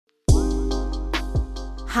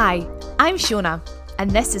Hi, I'm Shona, and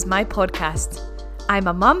this is my podcast. I'm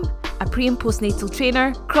a mum, a pre- and postnatal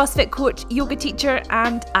trainer, CrossFit coach, yoga teacher,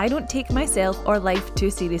 and I don't take myself or life too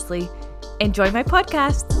seriously. Enjoy my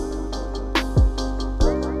podcast.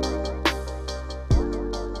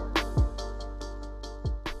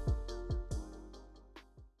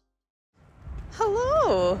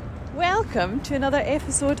 Hello, welcome to another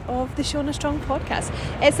episode of the Shona Strong podcast.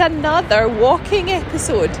 It's another walking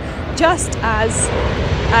episode, just as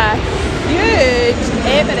a huge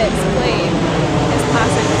Emirates plane is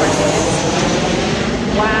passing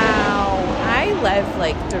overhead. Wow, I live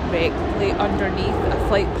directly underneath a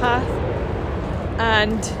flight path,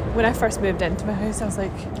 and when I first moved into my house I was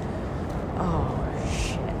like, oh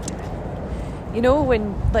shit. You know,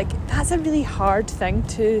 when that's a really hard thing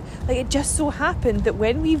to it just so happened that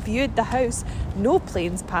when we viewed the house no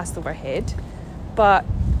planes passed overhead, but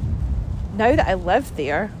now that I live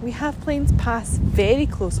there, we have planes pass very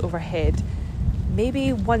close overhead,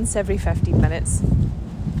 maybe once every 15 minutes.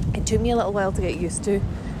 It took me a little while to get used to,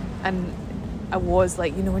 and I was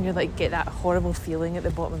when you get that horrible feeling at the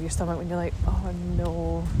bottom of your stomach when you're like, oh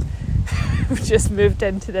no, we've just moved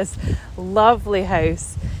into this lovely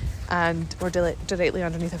house and we're directly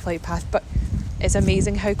underneath a flight path. But it's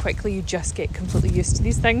amazing how quickly you just get completely used to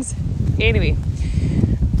these things. Anyway,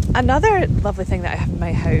 another lovely thing that I have in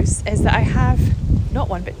my house is that I have not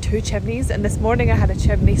one but two chimneys, and this morning I had a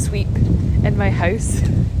chimney sweep in my house.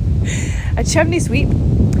 A chimney sweep.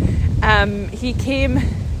 He came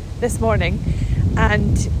this morning,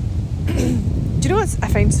 and do you know what I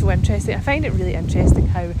find so interesting? I find it really interesting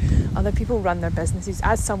how other people run their businesses.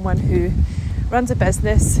 As someone who runs a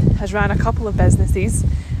business, has ran a couple of businesses,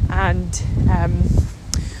 and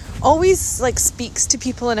always speaks to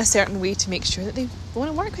people in a certain way to make sure that they want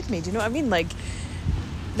to work with me. Do you know what I mean?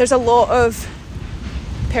 There's a lot of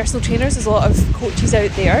personal trainers, there's a lot of coaches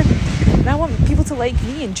out there, and I want people to like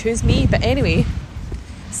me and choose me. But anyway,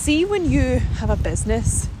 see, when you have a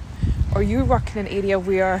business or you work in an area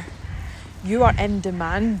where you are in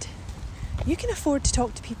demand, you can afford to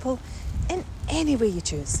talk to people in any way you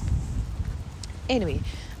choose. Anyway,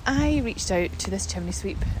 I reached out to this chimney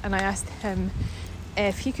sweep and I asked him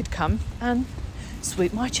if he could come and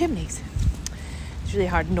sweep my chimneys. It's really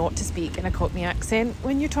hard not to speak in a Cockney accent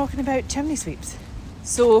when you're talking about chimney sweeps.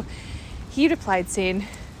 So he replied saying,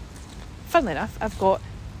 funnily enough, I've got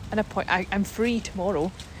an appointment, I'm free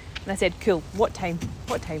tomorrow. And I said, cool, what time?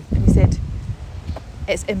 And he said,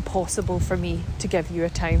 it's impossible for me to give you a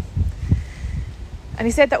time. And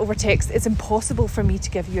he said that over text, it's impossible for me to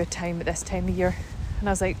give you a time at this time of year. And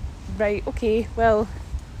I was like, right, okay, well,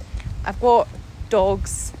 I've got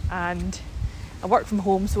dogs and I work from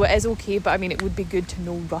home, so it is okay, but I mean, it would be good to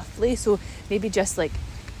know roughly. So maybe just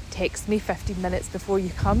text me 15 minutes before you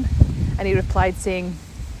come. And he replied saying,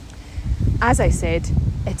 as I said,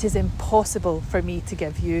 it is impossible for me to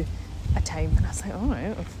give you a time. And I was like, all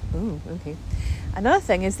right, oh, okay. Another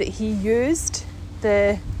thing is that he used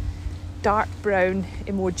the dark brown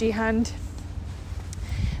emoji hand,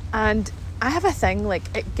 and I have a thing,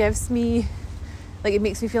 it gives me, it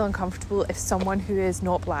makes me feel uncomfortable if someone who is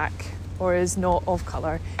not black or is not of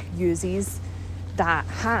colour uses that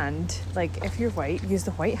hand. If you're white, use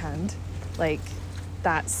the white hand.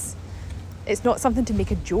 It's not something to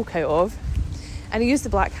make a joke out of. And he used the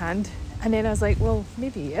black hand, and then I was like, well,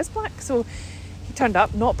 maybe he is black. So he turned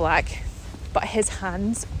up not black, but his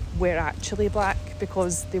hands were actually black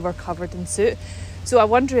because they were covered in soot. So I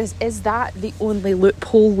wonder, is that the only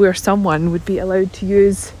loophole where someone would be allowed to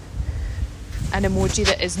use an emoji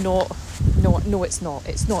that is not, no, it's not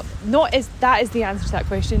that is the answer to that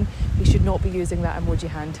question. He should not be using that emoji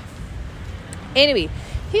hand. Anyway,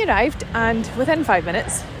 he arrived, and within 5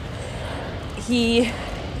 minutes he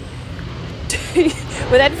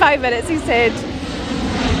said,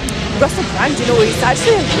 Russell Brand, he's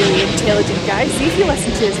actually a really intelligent guy. See, if you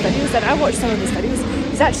listen to his videos, and I watched some of his videos,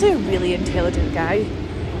 he's actually a really intelligent guy.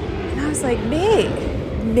 And I was like,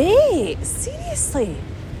 mate, seriously?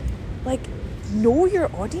 Know your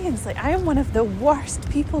audience. I am one of the worst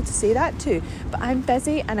people to say that to, but I'm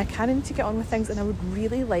busy and I can't need to get on with things, and I would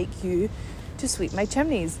really like you to sweep my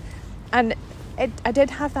chimneys. And I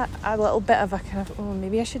did have that a little bit of a kind of, oh,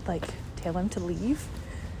 maybe I should tell him to leave.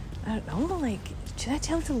 I don't know, should I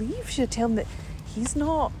tell him to leave? Should I tell him that he's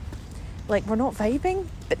not, we're not vibing,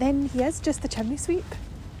 but then he is just the chimney sweep?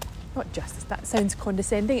 Not just, that sounds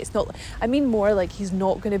condescending. It's not, I mean more he's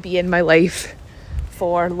not going to be in my life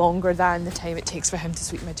for longer than the time it takes for him to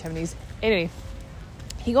sweep my chimneys. Anyway,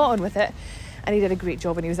 he got on with it and he did a great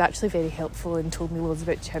job, and he was actually very helpful and told me loads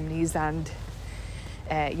about chimneys and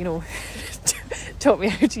taught me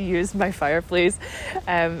how to use my fireplace,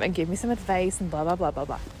 and gave me some advice and blah, blah, blah, blah,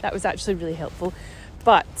 blah. That was actually really helpful.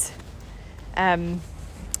 But,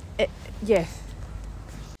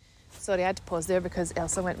 Sorry, I had to pause there because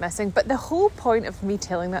Elsa went missing. But the whole point of me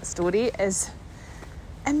telling that story is,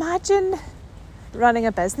 imagine running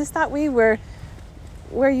a business that way where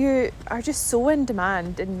you are just so in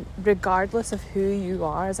demand, and regardless of who you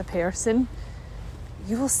are as a person,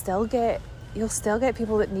 you'll still get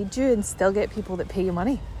people that need you and still get people that pay you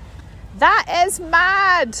money. That is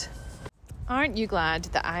mad! Aren't you glad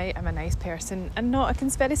that I am a nice person and not a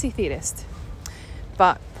conspiracy theorist?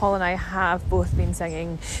 But Paul and I have both been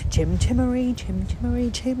singing Chim Chimmery, Chim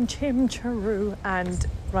Chimmery, Chim Chim Chiroo, and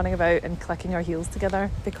running about and clicking our heels together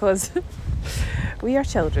because we are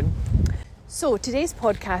children. So today's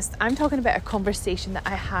podcast, I'm talking about a conversation that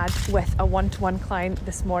I had with a one-to-one client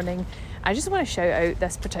this morning. I just want to shout out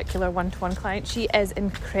this particular one-to-one client. She is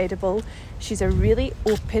incredible. She's a really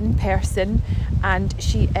open person, and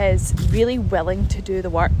she is really willing to do the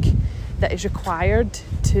work that is required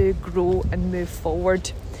to grow and move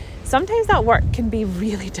forward. Sometimes that work can be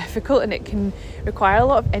really difficult and it can require a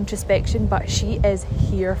lot of introspection, but she is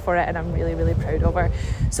here for it, and I'm really, really proud of her.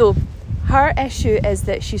 So her issue is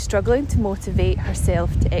that she's struggling to motivate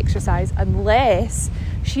herself to exercise unless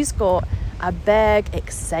she's got a big,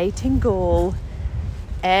 exciting goal,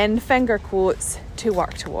 in finger quotes, to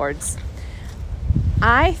work towards.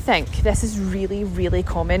 I think this is really, really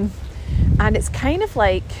common, and it's kind of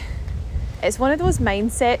like, it's one of those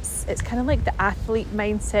mindsets. It's kind of like the athlete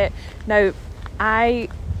mindset. Now, I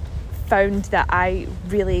found that I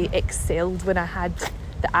really excelled when I had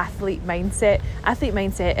the athlete mindset. Athlete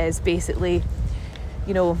mindset is basically,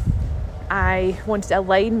 I wanted to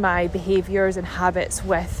align my behaviours and habits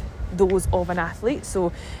with those of an athlete.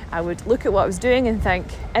 So I would look at what I was doing and think,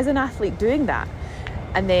 is an athlete doing that?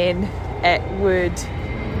 And then it would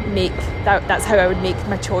make that's how I would make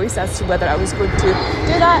my choice as to whether I was going to do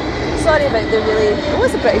that. Sorry about it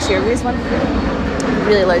was a British Airways one,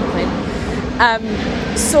 really loud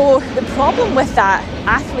plane. So the problem with that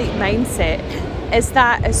athlete mindset is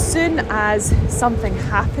that as soon as something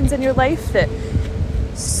happens in your life that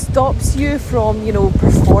stops you from,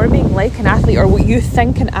 performing like an athlete or what you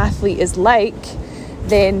think an athlete is like,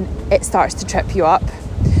 then it starts to trip you up.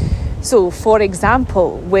 So, for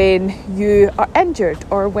example, when you are injured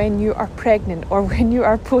or when you are pregnant or when you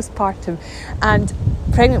are postpartum, and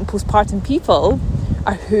pregnant and postpartum people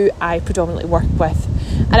are who I predominantly work with.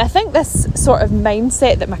 And I think this sort of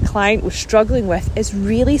mindset that my client was struggling with is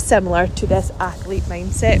really similar to this athlete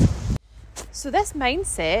mindset. So this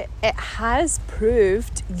mindset, it has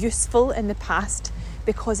proved useful in the past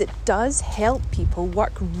because it does help people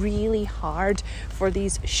work really hard for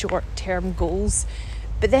these short-term goals.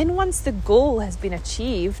 But then once the goal has been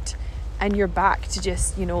achieved and you're back to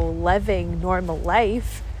just, living normal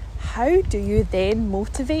life, how do you then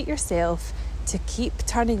motivate yourself to keep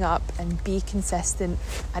turning up and be consistent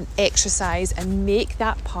and exercise and make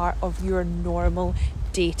that part of your normal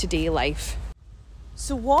day-to-day life?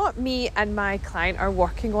 So what me and my client are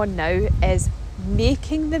working on now is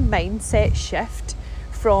making the mindset shift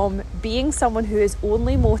from being someone who is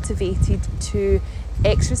only motivated to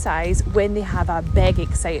exercise when they have a big,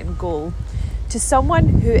 exciting goal to someone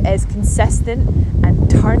who is consistent and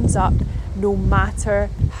turns up no matter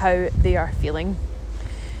how they are feeling.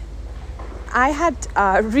 I had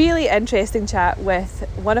a really interesting chat with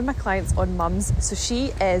one of my clients on mums. So she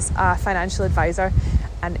is a financial advisor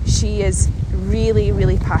and she is really,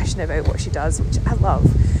 really passionate about what she does, which I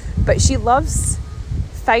love. But she loves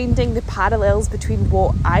finding the parallels between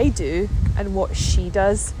what I do and what she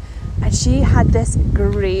does. And she had this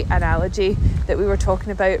great analogy that we were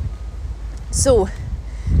talking about. So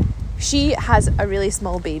she has a really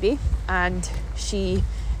small baby and she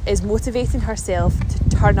is motivating herself to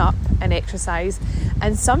turn up and exercise.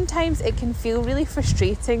 And sometimes it can feel really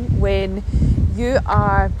frustrating when you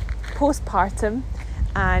are postpartum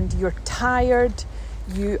and you're tired,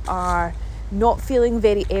 you are not feeling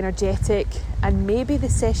very energetic, and maybe the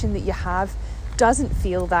session that you have doesn't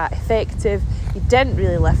feel that effective, you didn't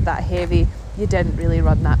really lift that heavy, you didn't really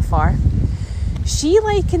run that far. She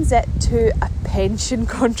likens it to a pension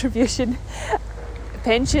contribution.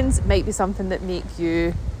 Pensions might be something that make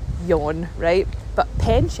you yawn, right? But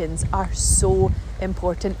pensions are so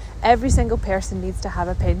important. Every single person needs to have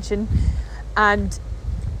a pension. And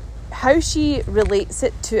how she relates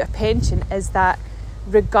it to a pension is that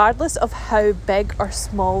regardless of how big or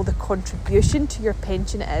small the contribution to your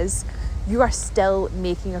pension is, you are still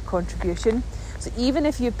making a contribution. So even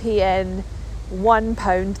if you pay in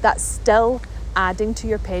 £1, that's still adding to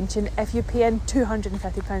your pension. If you pay in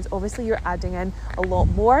 £250, obviously you're adding in a lot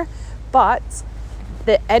more, but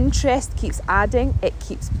the interest keeps adding, it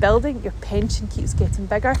keeps building, your pension keeps getting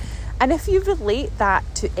bigger. And if you relate that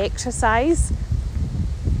to exercise,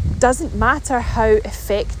 doesn't matter how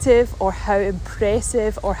effective or how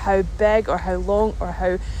impressive or how big or how long or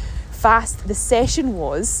how fast the session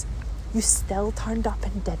was, you still turned up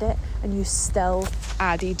and did it, and you still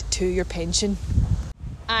added to your pension.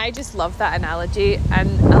 I just love that analogy, and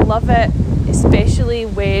I love it especially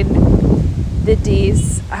when the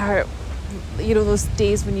days are, you know, those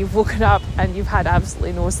days when you've woken up and you've had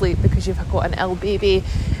absolutely no sleep because you've got an ill baby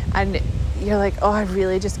and you're like, oh, I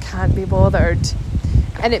really just can't be bothered.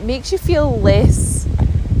 And it makes you feel less,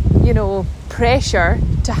 you know, pressure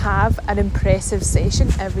to have an impressive session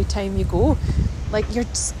every time you go. Like, you're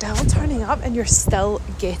still turning up and you're still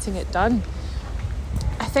getting it done.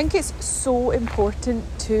 I think it's so important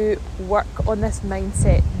to work on this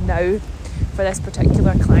mindset now for this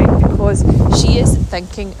particular client, because she is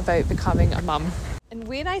thinking about becoming a mum. And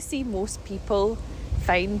when I see most people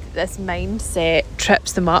find this mindset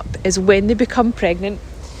trips them up is when they become pregnant,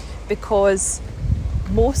 because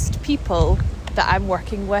most people that I'm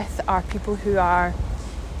working with are people who are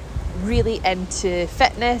really into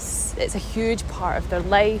fitness. It's a huge part of their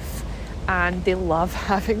life and they love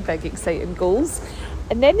having big exciting goals.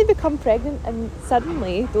 And then they become pregnant and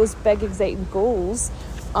suddenly those big exciting goals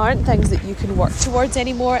aren't things that you can work towards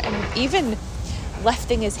anymore. And even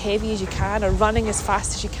lifting as heavy as you can, or running as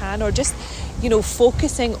fast as you can, or just, you know,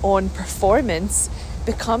 focusing on performance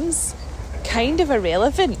becomes kind of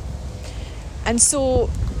irrelevant. And so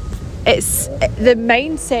it's the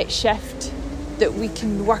mindset shift that we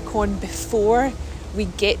can work on before we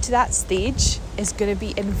get to that stage is going to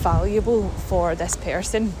be invaluable for this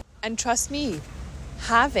person. And trust me,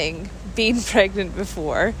 having been pregnant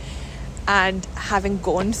before and having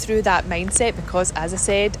gone through that mindset, because as I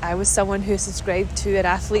said, I was someone who subscribed to an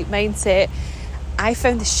athlete mindset, I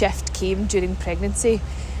found the shift came during pregnancy.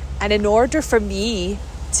 And in order for me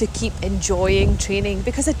to keep enjoying training,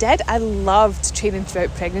 because I loved training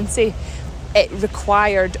throughout pregnancy, it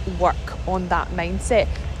required work on that mindset.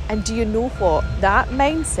 And do you know what? That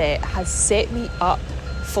mindset has set me up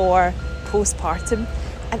for postpartum,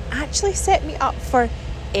 and actually set me up for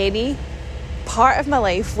any part of my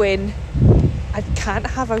life when I can't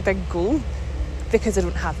have a big goal because I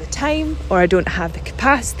don't have the time, or I don't have the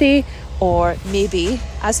capacity, or maybe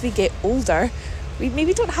as we get older we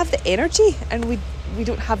maybe don't have the energy and we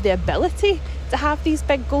don't have the ability to have these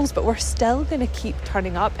big goals, but we're still going to keep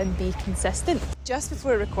turning up and be consistent. Just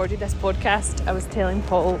before I recorded this podcast, I was telling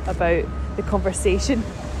Paul about the conversation,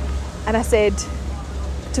 and I said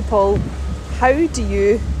to Paul, how do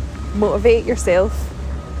you motivate yourself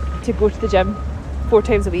to go to the gym 4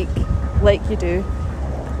 times a week like you do,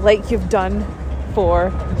 like you've done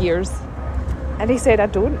for years? And he said, I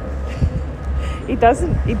don't. He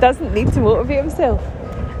doesn't need to motivate himself.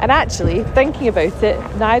 And actually, thinking about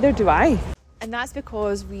it, neither do I. And that's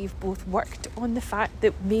because we've both worked on the fact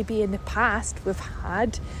that maybe in the past we've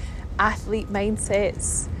had athlete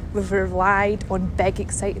mindsets, we've relied on big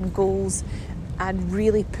exciting goals and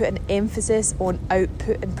really put an emphasis on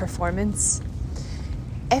output and performance.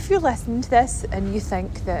 If you're listening to this and you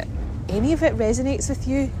think that any of it resonates with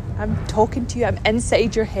you, I'm talking to you, I'm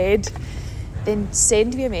inside your head, then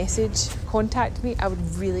send me a message, contact me. I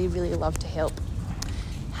would really, really love to help.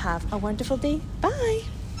 Have a wonderful day. Bye.